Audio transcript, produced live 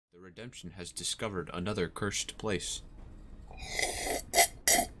Redemption has discovered another cursed place.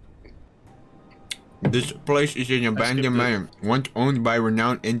 This place is an abandoned mine, once owned by a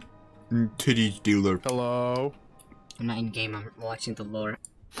renowned titties dealer. Hello? I'm not in game, I'm watching the lore.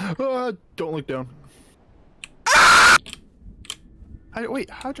 Don't look down. Wait,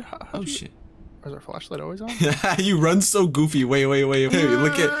 how'd you... Oh shit. Is our flashlight always on? You run so goofy. Wait.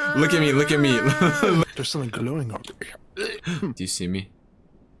 Look at me. There's something glowing over there. Do you see me?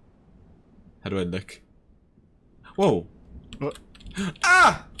 How do I look? Whoa. What?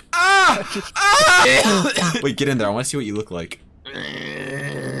 Ah! Wait, get in there. I want to see what you look like.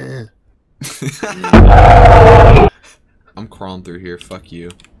 I'm crawling through here. Fuck you.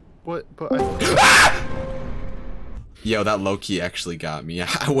 What? But Yo, that low-key actually got me.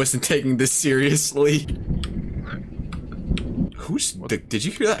 I wasn't taking this seriously. Did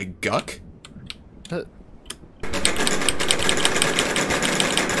you hear that guck?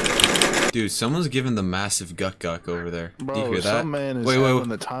 Dude, someone's giving the massive guck over there. Bro, do you hear that? Some man is having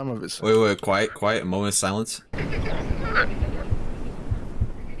the time of his life. Wait, quiet, a moment of silence.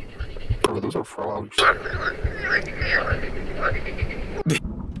 Bro, those are frogs.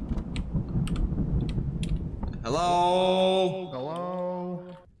 Hello?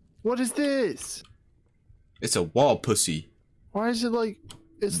 What is this? It's a wall pussy. Why is it like...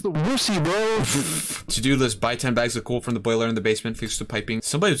 It's the wussy, bro. To-do list, buy 10 bags of coal from the boiler in the basement, fix the piping.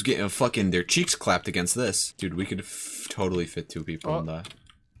 Somebody was getting fucking their cheeks clapped against this. Dude, we could totally fit 2 people in that.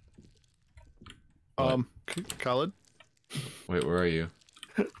 Khaled? Wait, where are you?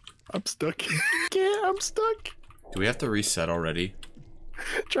 I'm stuck. I'm stuck. Do we have to reset already?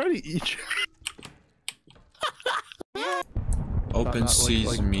 Try to eat you. Open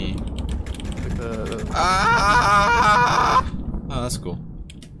sesame. Ah! Oh, that's cool.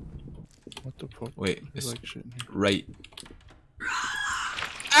 What the fuck? Wait, it's like shit in here. Right.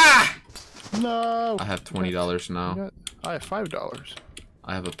 Ah! No! I have $20 now. I have $5.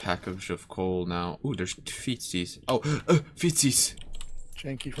 I have a package of coal now. Ooh, there's feetsies. Oh, feetsies.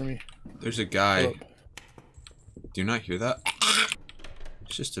 Janky for me. There's a guy. Do you not hear that?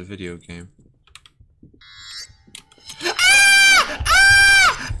 It's just a video game.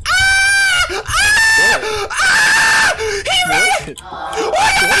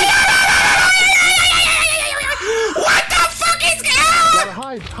 What the fuck is going on? Gotta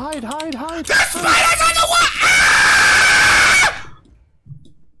hide! There's spiders on the wall!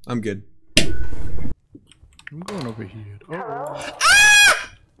 I'm good. I'm going over here. Hello?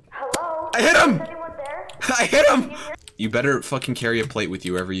 I hit him! Is anyone there? I hit him! You better fucking carry a plate with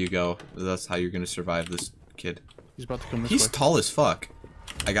you wherever you go. That's how you're gonna survive this kid. He's about to come this He's way. tall as fuck.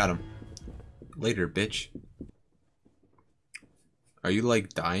 I got him. Later, bitch. Are you like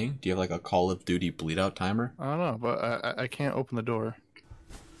dying? Do you have like a Call of Duty bleed out timer? I don't know, but I can't open the door.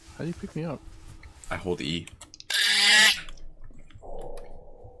 How do you pick me up? I hold E.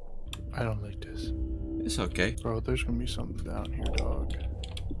 I don't like this. It's okay. Bro, there's gonna be something down here, dog.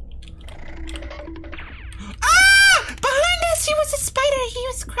 Ah! Behind us, he was a spider. He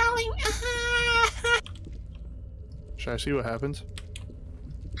was crawling. Should I see what happens?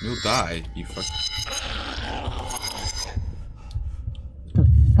 You'll die, you fuck. What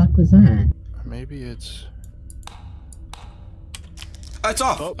the fuck was that? Maybe it's... It's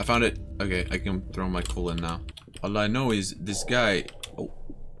off! Oh. I found it. Okay, I can throw my coal in now. All I know is this guy... Oh.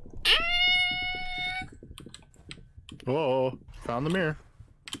 Oh, found the mirror.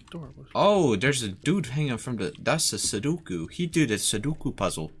 Door was... Oh, there's a dude hanging from the... That's a Sudoku. He did a Sudoku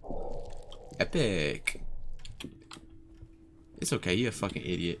puzzle. Epic. It's okay, you a fucking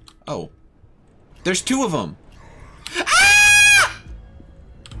idiot. Oh. There's 2 of them! Ah!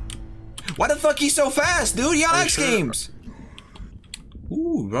 Why the fuck he's so fast, dude? Y'all X Games!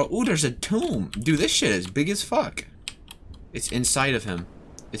 Ooh, bro. Ooh, there's a tomb. Dude, this shit is big as fuck. It's inside of him.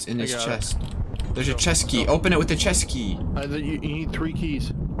 It's in his chest. There's a chest key. Open it with the chest key. You need 3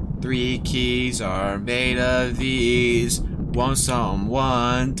 keys. 3 keys are made of these. Won't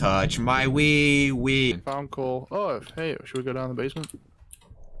someone touch my wee? Found coal. Oh, hey, should we go down the basement?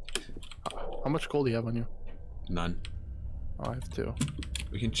 How much coal do you have on you? None. Oh, I have 2.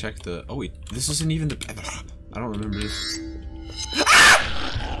 We can check the... Oh wait, this isn't even the... I don't remember this.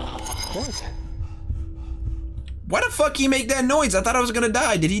 What? Why the fuck he make that noise? I thought I was gonna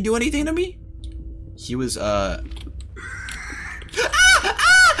die. Did he do anything to me? He was, What?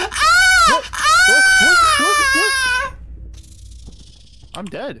 I'm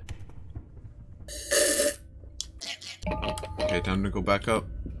dead. Okay, time to go back up.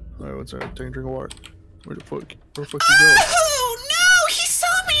 Alright, what's that? Take a drink of water. Where the fuck you go? Oh no! He saw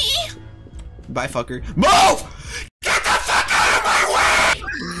me! Bye, fucker. Move! Get the fuck out of my way!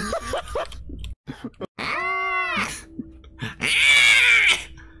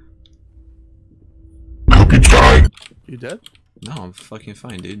 dead? No, I'm fucking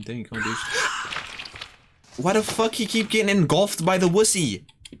fine, dude. They ain't gonna do Why the fuck he keep getting engulfed by the wussy?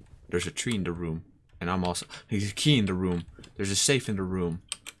 There's a tree in the room. And I'm also... There's a key in the room. There's a safe in the room.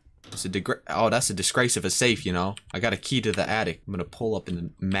 It's a oh, that's a disgrace of a safe, you know? I got a key to the attic. I'm gonna pull up in the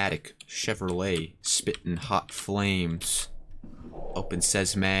Matic Chevrolet. Spitting hot flames. Open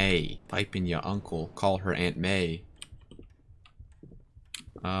Sesame. Piping your uncle. Call her Aunt May.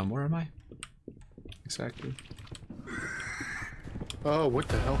 Where am I? Exactly. Oh, what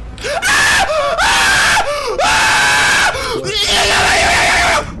the hell?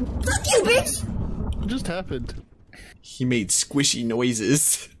 Fuck you, bitch! What just happened? He made squishy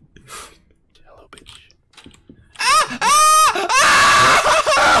noises. Hello, bitch.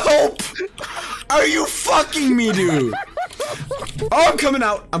 Help! Are you fucking me, dude? Oh, I'm coming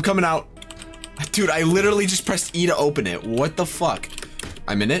out. I'm coming out. Dude, I literally just pressed E to open it. What the fuck?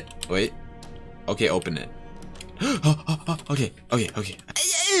 I'm in it? Wait. Okay, open it. Okay. Okay.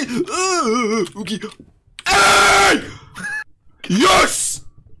 Yes!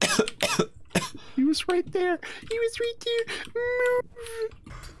 He was right there. He was right there.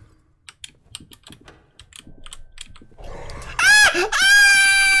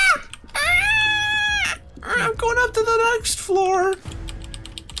 I'm going up to the next floor.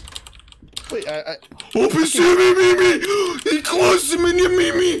 Wait, I Open Seaman, Mimi! He closed Seaman,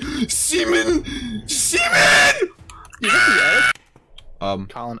 Mimi! Seaman! Seaman! You hit the attic?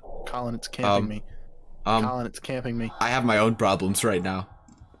 Colin, Colin, it's camping me. Colin, it's camping me. I have my own problems right now.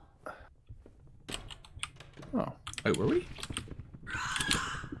 Oh. Wait, were we?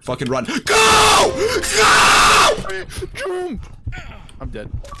 Fucking run. Go! Go! Jump! I'm dead.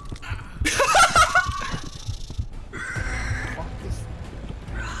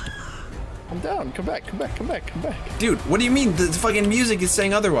 I'm down. Come back. Dude, what do you mean? The fucking music is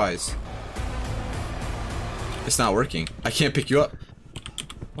saying otherwise. It's not working. I can't pick you up.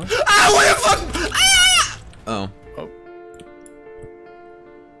 What? Ah, what the fuck? Ah! Oh. Oh.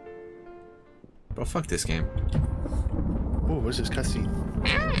 Bro, fuck this game. Oh, what's this cutscene?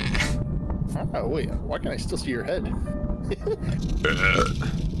 Oh, wait. Why can I still see your head?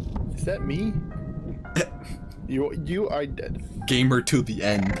 Is that me? You are dead. Gamer to the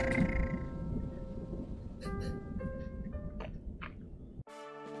end.